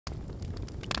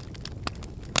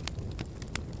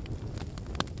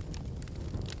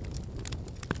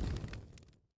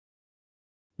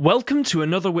Welcome to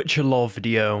another Witcher lore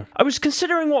video. I was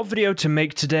considering what video to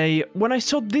make today when I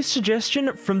saw this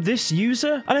suggestion from this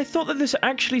user, and I thought that this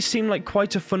actually seemed like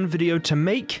quite a fun video to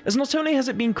make, as not only has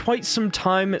it been quite some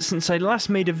time since I last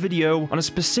made a video on a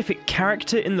specific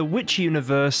character in the Witcher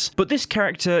universe, but this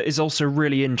character is also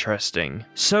really interesting.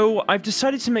 So I've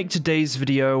decided to make today's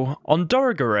video on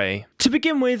Dorregaray. To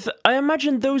begin with, I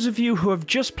imagine those of you who have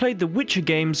just played the Witcher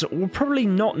games will probably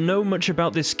not know much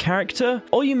about this character,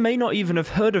 or you may not even have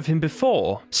heard of him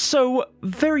before. So,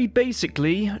 very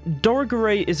basically,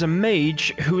 Dorregaray is a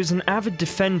mage who is an avid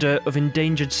defender of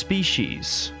endangered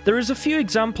species. There is a few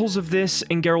examples of this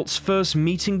in Geralt's first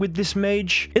meeting with this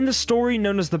mage, in the story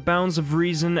known as the Bounds of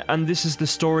Reason, and this is the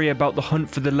story about the hunt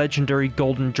for the legendary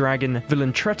golden dragon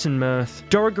villain Trettenmirth.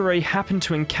 Dorregaray happened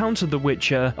to encounter the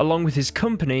Witcher along with his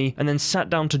company and then sat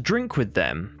down to drink with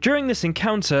them. During this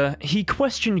encounter, he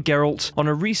questioned Geralt on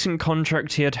a recent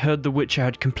contract he had heard the Witcher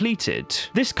had completed.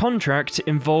 This contract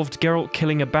involved Geralt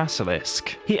killing a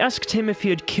basilisk. He asked him if he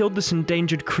had killed this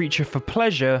endangered creature for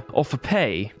pleasure or for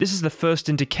pay. This is the first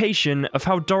indication of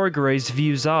how Dorregaray's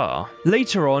views are.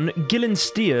 Later on,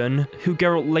 Stiern, who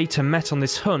Geralt later met on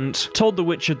this hunt, told the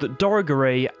Witcher that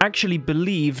Dorregaray actually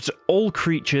believed all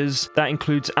creatures, that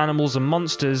includes animals and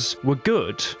monsters, were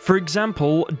good. For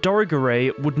example,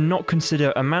 Dorregaray would not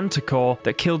consider a manticore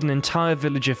that killed an entire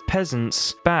village of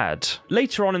peasants bad.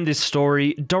 Later on in this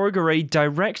story, Dorregaray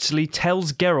directly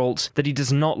tells Geralt that he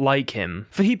does not like him,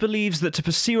 for he believes that to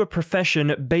pursue a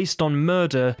profession based on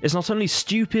murder is not only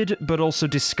stupid but also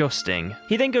disgusting.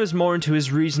 He then goes more into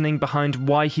his reasoning behind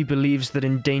why he believes that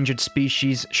endangered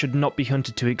species should not be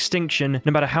hunted to extinction,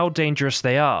 no matter how dangerous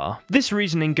they are. This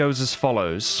reasoning goes as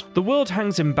follows. The world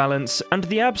hangs in balance, and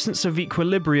the absence of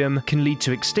equilibrium can lead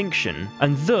to extinction,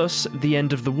 and thus the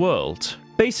end of the world.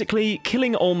 Basically,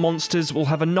 killing all monsters will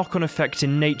have a knock-on effect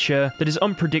in nature that is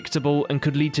unpredictable and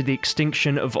could lead to the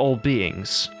extinction of all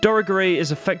beings. Dorregaray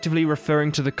is effectively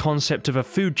referring to the concept of a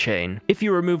food chain. If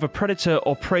you remove a predator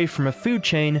or prey from a food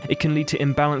chain, it can lead to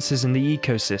imbalances in the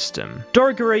ecosystem.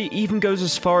 Dorregaray even goes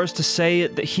as far as to say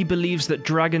that he believes that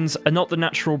dragons are not the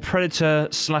natural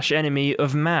predator/enemy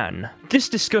of man. This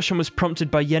discussion was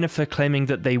prompted by Yennefer claiming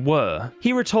that they were.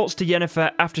 He retorts to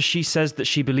Yennefer after she says that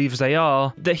she believes they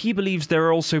are, that he believes there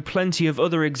are also plenty of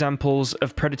other examples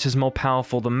of predators more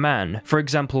powerful than man, for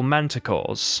example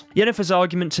manticores. Yennefer's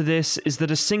argument to this is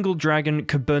that a single dragon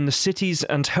could burn the cities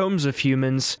and homes of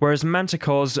humans, whereas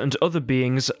manticores and other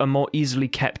beings are more easily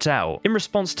kept out. In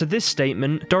response to this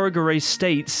statement, Dorregaray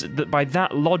states that by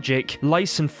that logic,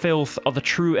 lice and filth are the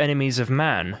true enemies of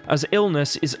man, as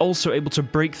illness is also able to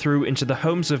break through into the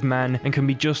homes of man and can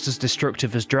be just as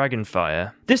destructive as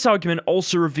dragonfire. This argument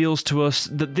also reveals to us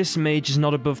that this mage is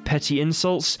not above petty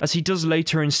insults, as he does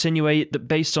later insinuate that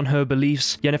based on her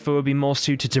beliefs, Yennefer would be more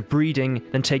suited to breeding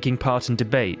than taking part in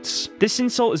debates. This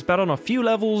insult is bad on a few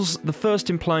levels, the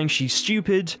first implying she's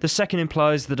stupid, the second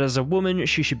implies that as a woman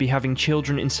she should be having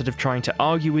children instead of trying to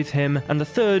argue with him, and the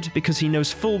third because he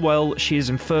knows full well she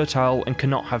is infertile and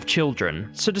cannot have children.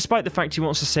 So despite the fact he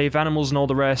wants to save animals and all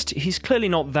the rest, he's clearly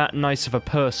not that nice of a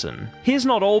person. He is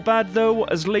not all bad though,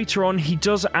 as later on he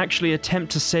does actually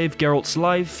attempt to save Geralt's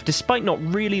life, despite not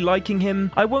really liking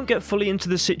him. I won't get fully into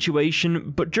the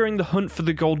situation, but during the hunt for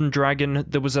the golden dragon,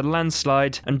 there was a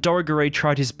landslide, and Dorregaray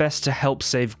tried his best to help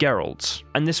save Geralt,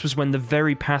 and this was when the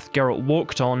very path Geralt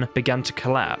walked on began to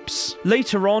collapse.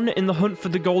 Later on, in the hunt for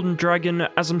the golden dragon,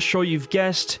 as I'm sure you've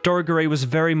guessed, Dorregaray was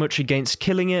very much against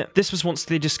killing it. This was once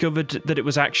they discovered that it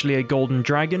was actually a golden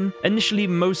dragon. Initially,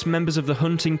 most members of the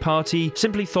hunting party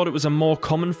simply thought it was a more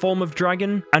common form of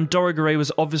dragon, and Dorregaray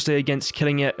was obviously against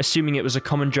killing it, assuming it was a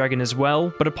common dragon as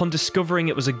well, but upon discovering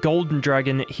it was a golden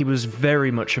dragon, he was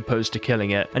very much opposed to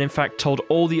killing it, and in fact told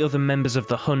all the other members of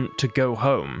the hunt to go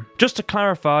home. Just to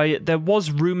clarify, there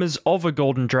was rumours of a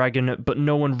golden dragon, but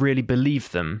no one really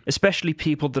believed them, especially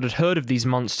people that had heard of these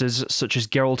monsters such as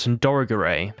Geralt and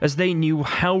Dorregaray, as they knew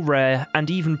how rare and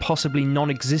even possibly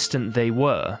non-existent they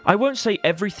were. I won't say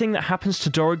everything that happens to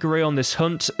Dorregaray on this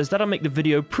hunt, as that'll make the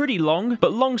video pretty long,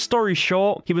 but long story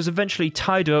short, he was eventually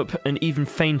tied up and even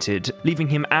fainted, leaving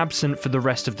him absent for the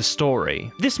rest of the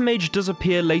story. This mage does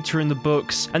appear later in the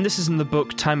books, and this is in the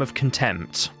book Time of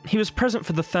Contempt. He was present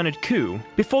for the Thanedd coup.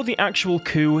 Before the actual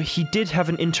coup, he did have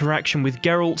an interaction with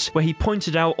Geralt, where he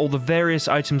pointed out all the various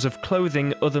items of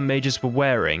clothing other mages were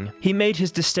wearing. He made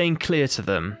his disdain clear to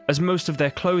them, as most of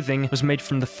their clothing was made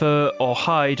from the fur or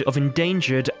hide of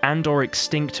endangered and or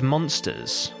extinct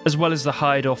monsters, as well as the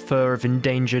hide or fur of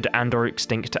endangered and or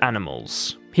extinct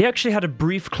animals. He actually had a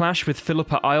brief clash with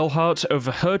Philippa Eilhart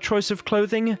over her choice of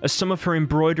clothing, as some of her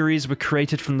embroideries were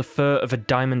created from the fur of a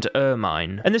diamond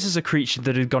ermine, and this is a creature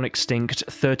that had gone extinct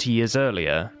 30 years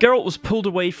earlier. Geralt was pulled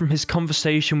away from his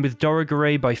conversation with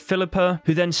Dorregaray by Philippa,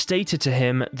 who then stated to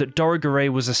him that Dorregaray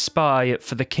was a spy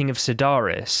for the King of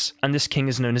Cidaris, and this king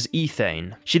is known as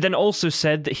Ethane. She then also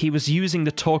said that he was using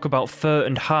the talk about fur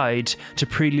and hide to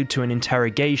prelude to an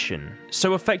interrogation,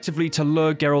 so effectively to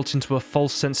lure Geralt into a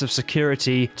false sense of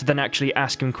security to then actually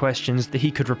ask him questions that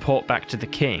he could report back to the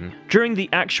king. During the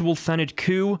actual Thanid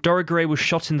coup, Dorregaray was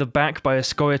shot in the back by a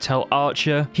Scoia'tael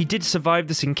archer. He did survive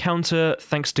this encounter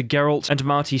thanks to Geralt and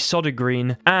Marty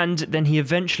Sodergreen, and then he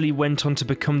eventually went on to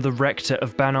become the rector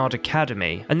of Barnard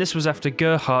Academy, and this was after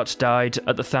Gerhard died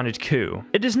at the Thanid coup.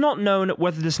 It is not known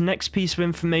whether this next piece of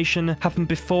information happened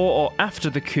before or after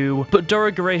the coup, but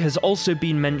Dorregaray has also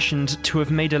been mentioned to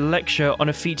have made a lecture on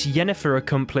a feat Yennefer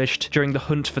accomplished during the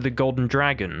hunt for the Golden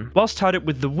Dragon. Whilst tied up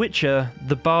with the Witcher,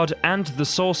 the Bard and the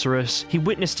Sorceress, he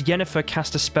witnessed Yennefer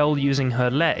cast a spell using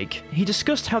her leg. He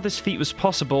discussed how this feat was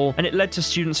possible, and it led to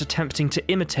students attempting to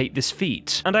imitate this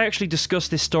feat, and I actually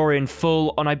discussed this story in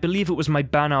full on, I believe it was my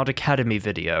Barnard Academy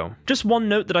video. Just one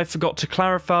note that I forgot to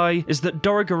clarify is that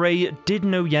Dorregaray did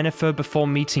know Yennefer before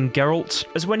meeting Geralt,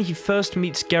 as when he first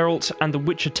meets Geralt and the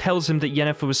Witcher tells him that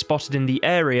Yennefer was spotted in the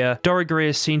area, Dorregaray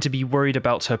is seen to be worried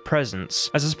about her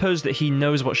presence, as I suppose that he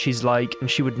knows what she's like and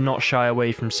she would not shy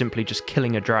away from simply just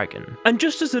killing a dragon. And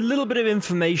just as a little bit of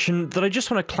information that I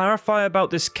just want to clarify about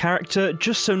this character,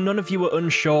 just so none of you are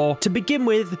unsure, to begin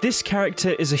with, this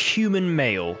character is a human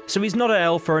male. So he's not an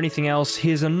elf or anything else,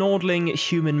 he is a Nordling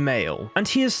human male, and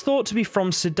he is thought to be from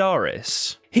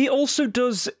Cidaris. He also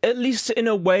does, at least in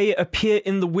a way, appear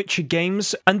in the Witcher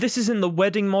games, and this is in the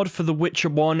wedding mod for The Witcher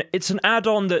 1. It's an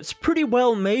add-on that's pretty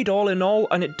well made all in all,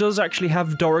 and it does actually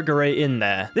have Dorregaray in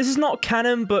there. This is not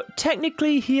canon, but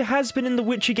technically he has been in the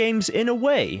Witcher games in a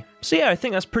way. So yeah, I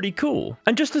think that's pretty cool.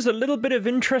 And just as a little bit of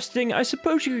interesting, I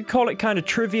suppose you could call it kind of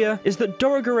trivia, is that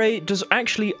Dorregaray does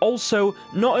actually also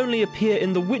not only appear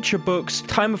in the Witcher books,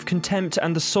 Time of Contempt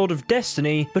and the Sword of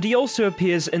Destiny, but he also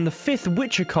appears in the 5th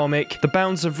Witcher comic, The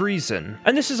Bounds of Reason.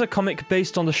 And this is a comic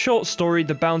based on the short story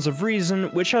The Bounds of Reason,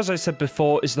 which, as I said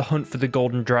before, is the Hunt for the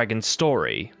Golden Dragon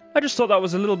story. I just thought that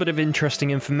was a little bit of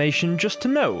interesting information just to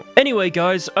know. Anyway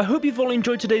guys, I hope you've all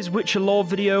enjoyed today's Witcher lore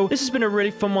video. This has been a really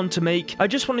fun one to make. I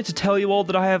just wanted to tell you all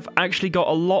that I have actually got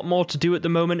a lot more to do at the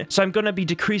moment, so I'm going to be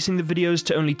decreasing the videos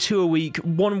to only 2 a week,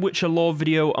 1 Witcher lore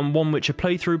video and 1 Witcher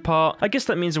playthrough part. I guess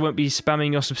that means I won't be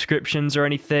spamming your subscriptions or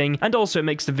anything, and also it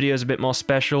makes the videos a bit more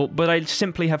special, but I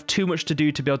simply have too much to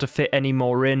do to be able to fit any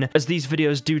more in, as these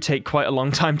videos do take quite a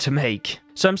long time to make.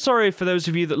 So I'm sorry for those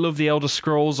of you that love the Elder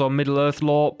Scrolls or Middle-earth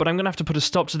lore, but I'm going to have to put a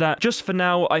stop to that. Just for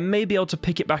now, I may be able to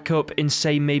pick it back up in,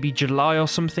 say, maybe July or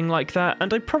something like that,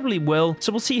 and I probably will,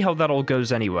 so we'll see how that all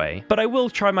goes anyway. But I will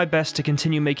try my best to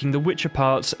continue making the Witcher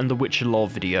parts and the Witcher lore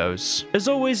videos. As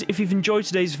always, if you've enjoyed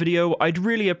today's video, I'd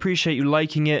really appreciate you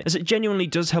liking it, as it genuinely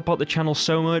does help out the channel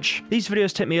so much. These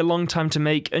videos take me a long time to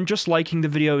make, and just liking the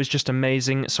video is just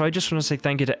amazing, so I just want to say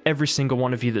thank you to every single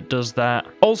one of you that does that.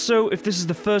 Also, if this is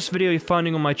the first video you're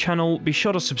finding on my channel, be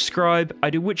sure to subscribe. I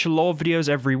do Witcher lore videos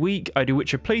every week, I do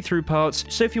Witcher playthrough parts,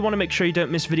 so if you want to make sure you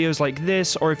don't miss videos like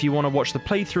this, or if you want to watch the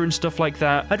playthrough and stuff like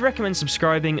that, I'd recommend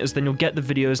subscribing, as then you'll get the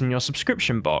videos in your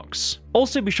subscription box.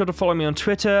 Also, be sure to follow me on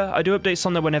Twitter. I do updates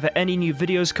on there whenever any new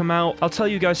videos come out. I'll tell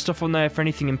you guys stuff on there if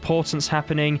anything important's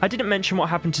happening. I didn't mention what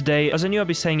happened today, as I knew I'd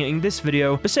be saying it in this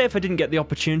video, but say if I didn't get the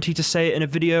opportunity to say it in a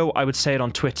video, I would say it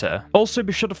on Twitter. Also,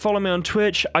 be sure to follow me on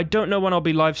Twitch. I don't know when I'll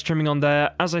be live streaming on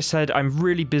there. As I said, I'm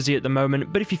really busy at the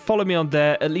moment, but if you follow me on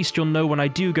there, at least you'll know when I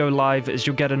do go live, as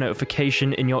you'll get a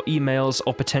notification in your emails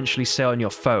or potentially say on your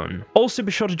phone. Also,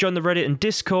 be sure to join the Reddit and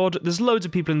Discord. There's loads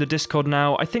of people in the Discord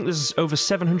now. I think there's over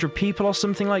 700 people or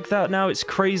something like that now. It's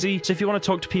crazy. So if you want to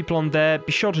talk to people on there,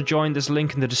 be sure to join. There's a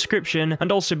link in the description,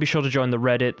 and also be sure to join the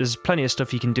Reddit. There's plenty of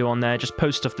stuff you can do on there. Just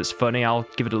post stuff that's funny. I'll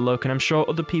give it a look, and I'm sure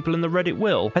other people in the Reddit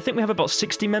will. I think we have about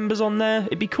 60 members on there.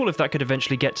 It'd be cool if that could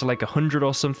eventually get to like 100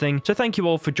 or something. So thank you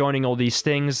all for joining all these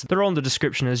things. They're all in the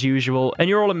description as usual, and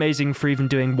you're all amazing for even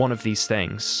doing one of these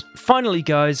things. Finally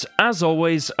guys, as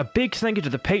always, a big thank you to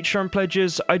the Patreon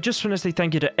pledges. I just want to say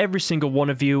thank you to every single one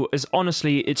of you, as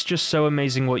honestly, it's just so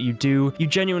amazing what you do. You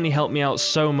genuinely help me out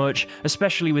so much,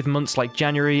 especially with months like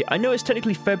January. I know it's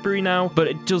technically February now, but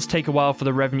it does take a while for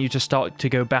the revenue to start to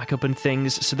go back up and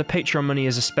things, so the Patreon money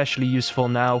is especially useful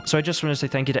now. So I just want to say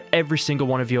thank you to every single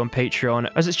one of you on Patreon,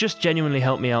 as it's just genuinely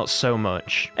helped me out so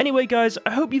much. Anyway guys,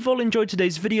 I hope you've all enjoyed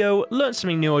today's video, learned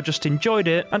something new or just enjoyed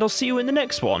it, and I'll see you in the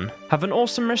next one. Have an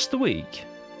awesome rest of the week.